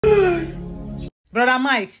Brother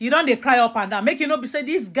Mike, you don't dey cry up and down. Make you know be say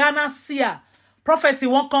this Ghana seer prophecy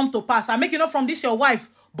won't come to pass. I make you know from this your wife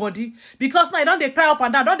body. Because now you don't dey cry up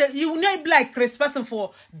and down. Don't they, you know be like crazy person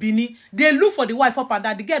for Bini. They look for the wife up and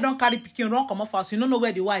down. The girl don't carry picking, run come off house. You don't know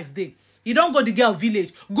where the wife dey. You don't go the girl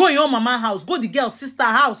village. Go your mama house. Go the girl sister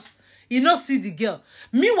house. You don't see the girl.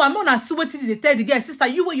 Meanwhile, when I see what they tell the girl, sister,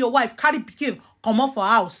 you and your wife carry picking, come off for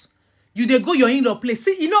house. You they go your in-law place.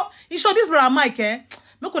 See, you know, you show this brother Mike, eh?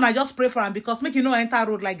 Make I just pray for him because make you know enter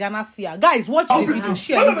road like Ghana seer. Guys, watch the video,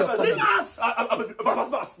 share in your comments.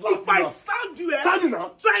 If I sound you, sound you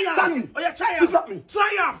now. Try him. Oh yeah, try him. Slap me.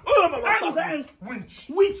 Try him. Oh,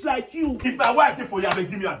 winch like you. If my wife did for you, I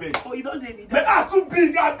beg, give me a beg. Oh, you don't need that. But I'm too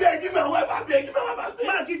big. I beg, give me a wife. I beg, give me a wife.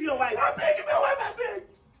 Man, give you a wife. I beg, give me a wife. I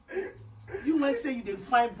beg. You might say you didn't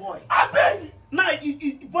find boy. I beg. Now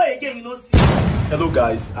you boy again, you know see. Hello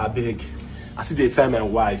guys, I beg. I see they find my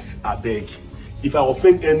wife. I beg. If I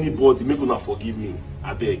offend anybody, make una forgive me.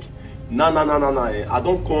 I beg. Nah. I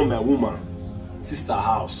don't call my woman sister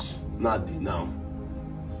house. Now.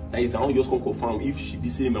 That is, I don't just come confirm if she be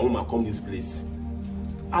saying my woman come this place.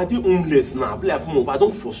 I dey homeless now. I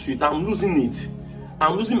don't frustrate. I'm losing it.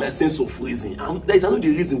 I'm losing my sense of reason. There is another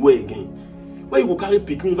reason why again. Why you go carry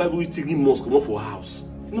picking every 3 months come up for a house?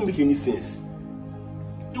 It don't make any sense.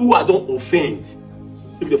 You I don't offend.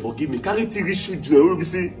 If they forgive me, carry 3 children. We will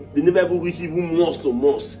say they never ever reach even months to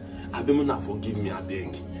months. I beg not forgive me. I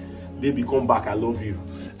beg. Baby, come back. I love you.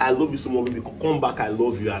 I love you so much. Baby, come back. I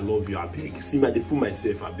love you. I love you. I beg. See me, I fool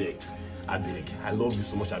myself. I beg. I beg. I love you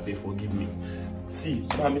so much. I beg. Forgive me. See,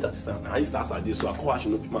 I meet that sister. I used to ask her this, so I call her. She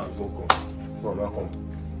no people and don't come. No, come.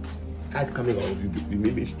 I had camera of you.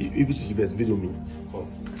 Maybe if she best video me. Come.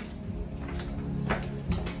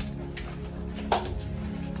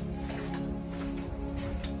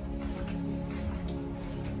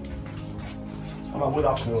 Good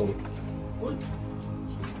afternoon. Good.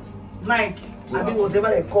 Mike, I mean, whatever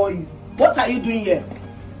they call you. What are you doing here?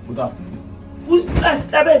 Good afternoon.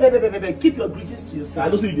 Baby, keep your greetings to yourself. I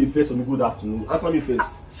don't see you the first on me. Good afternoon. Answer me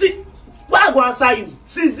first. See, why I go answer you?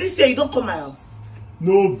 Since this year, you don't come my house.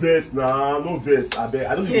 No verse, nah, no verse. I beg.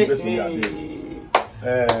 I don't need the verse for me. I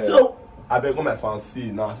beg. So. I beg all my fans see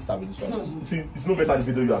now sister with this one. See, it's no verse on the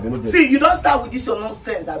video you have. No verse. See, you don't start with this your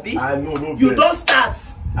nonsense, Abi. I know, no verse. You don't start.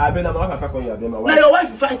 I beg now my wife come here. Now your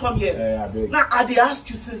wife if I come here. I beg. Now I dey ask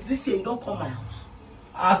you since this year you don't come my house.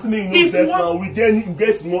 Ask me no verse now. We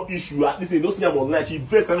get more issue. At least you don't see I'm online. She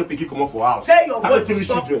verse cannot pick it come off for house. Tell your boy to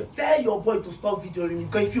stop. Tell your boy to stop videoing me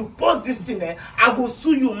because if you post this thing, I will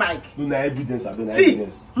sue you, Mike. No, na evidence. I beg. Na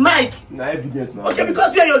evidence. Mike. Na evidence now. Okay,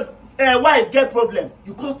 because you and your wife get problem.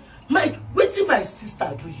 You come. Mike, wait till my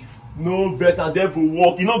sister do you. No verse and devil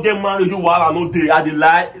walk. You don't get married, you wahala no day. I dey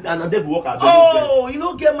lie and the devil walk. Oh, you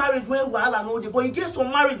don't get married when wahala no day, but you get some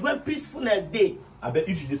marriage when peacefulness day. I bet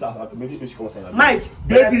if she just ask, maybe she come outside. Mike,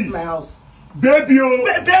 baby, my house. Baby, oh.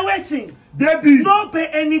 Bear waiting. Baby. Don't pay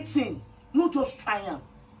anything. No, just triumph.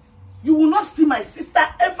 You will not see my sister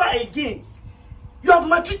ever again. You have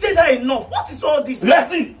maltreated her enough. What is all this? Let's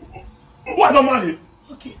see. Who I don't marry?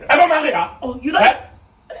 Okay. I don't marry her. Oh, you don't.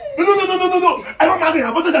 No. I don't marry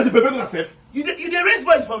her. But that's the baby herself. You dey raise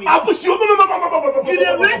voice for me. I push you. No. You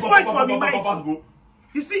dey raise voice for me, Mike.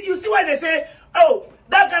 You see why they say, oh,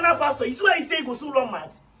 that Ghana pastor. You see why he say he go so long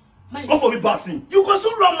mad. Mike, go for me boxing. You go so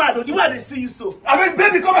long mad. The way they see you so. I beg,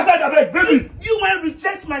 baby, come aside. I beg, baby. You might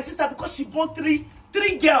reject my sister because she born three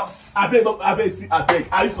girls. I beg,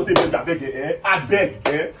 I used to take baby, I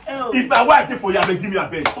beg, Oh. If my wife did for you, I beg, give me a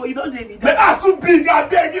beg. Oh, you don't need that. But I'm too big, I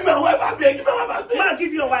beg, give me a wife, I beg, give me a wife, I beg. Man,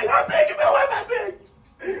 give you a wife. I beg, give me a wife, I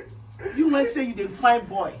beg. You might say you didn't find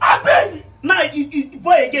boy. I beg. Now, you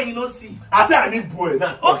boy again, you don't see. I say I need boy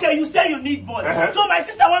now. Okay, you say you need boy. So my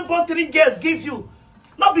sister won't born 3 girls, give you.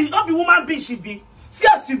 Not be woman be, she be. See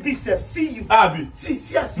as you be, self, see you. Abi.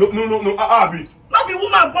 See as you. No, Abi. Not be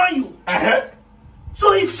woman born you.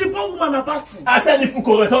 So if she born woman a bad thing. I said if you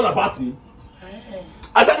correct on a bad thing.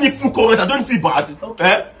 I said if you correct, I don't see bad.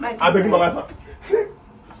 Okay. Mike, I beg you, my wife.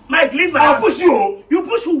 Mike, leave my house. I'll push you. You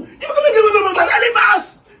push who? You come I said leave my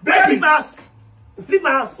house. Baby. Leave my house. Leave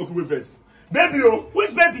my house. Okay, wait first. Baby, oh.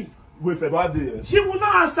 Which baby? Wait first, what day? She will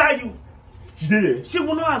not answer you. She did. She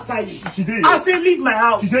will not answer you. She did. I say leave my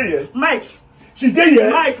house. She did. Mike. She did.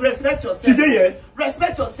 Mike, respect yourself. She did.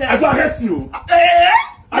 Respect yourself. I go arrest you.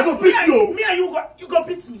 I go beat you. Me and you go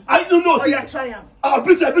beat me. I don't know. Oh yeah, try him. I'll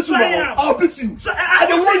beat you. I'll beat you. I'll beat you. I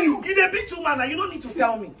don't want you. You dey beat you, man. You don't need to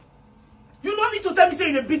tell me. You don't need to tell me say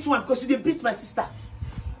you dey beat one because you dey beat my sister.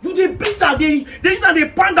 You dey beat her. They use and they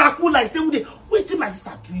pound her food like say wait till my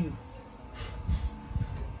sister do you.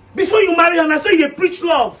 Before you marry her, I saw you dey preach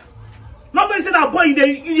love. Nobody say that boy, you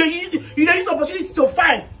use opportunity to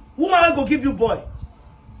find. Woman will go give you boy.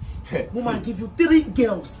 Woman give you 3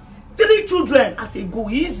 girls, 3 children. I can go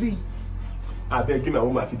easy. I beg give my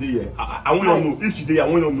woman if you there. I want to know if she there. I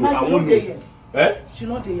want to know. I want to know. Eh? She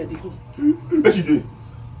not there. They go. Where she there?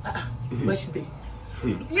 Where she there?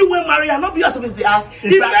 You will marry her. Not be your supposed to ask.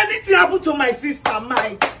 If anything happened to my sister,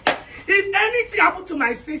 Mike. If anything happened to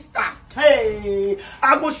my sister, hey,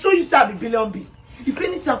 I go show you say I be billion B. If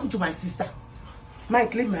anything happened to my sister,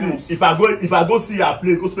 Mike, leave my house. If I go see her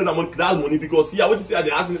play, go spend that money because see her what you say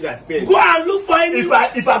they ask me to spend. Go and look for any. If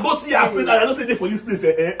I go see her place and I don't stay for this place,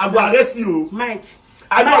 I go arrest you. Mike,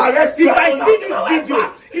 I go arrest you. If I see this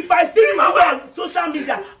video, if I see this on social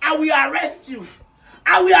media, I will arrest you.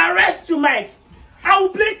 I will arrest you, Mike. I will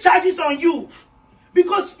place charges on you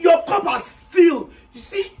because your cup has filled. You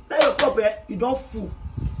see, that your cup, you don't fool.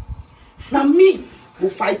 Now me will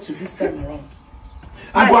fight you this time around.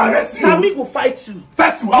 I will arrest you. Now me will fight you.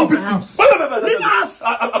 Fight you. I'll beat you. Leave us.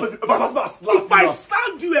 If I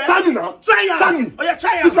sound you, sound me now. Try him. Sound me. Oh yeah,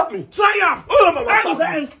 try him. Slap me. Try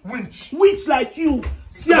him. Winch like you.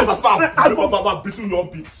 See, I'm beating your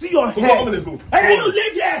beat. See your head. Hey, you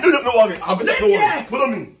live here. No worry. I'll be there. No worry. Follow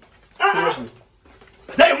me.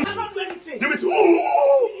 I'm not doing anything. Give it to you.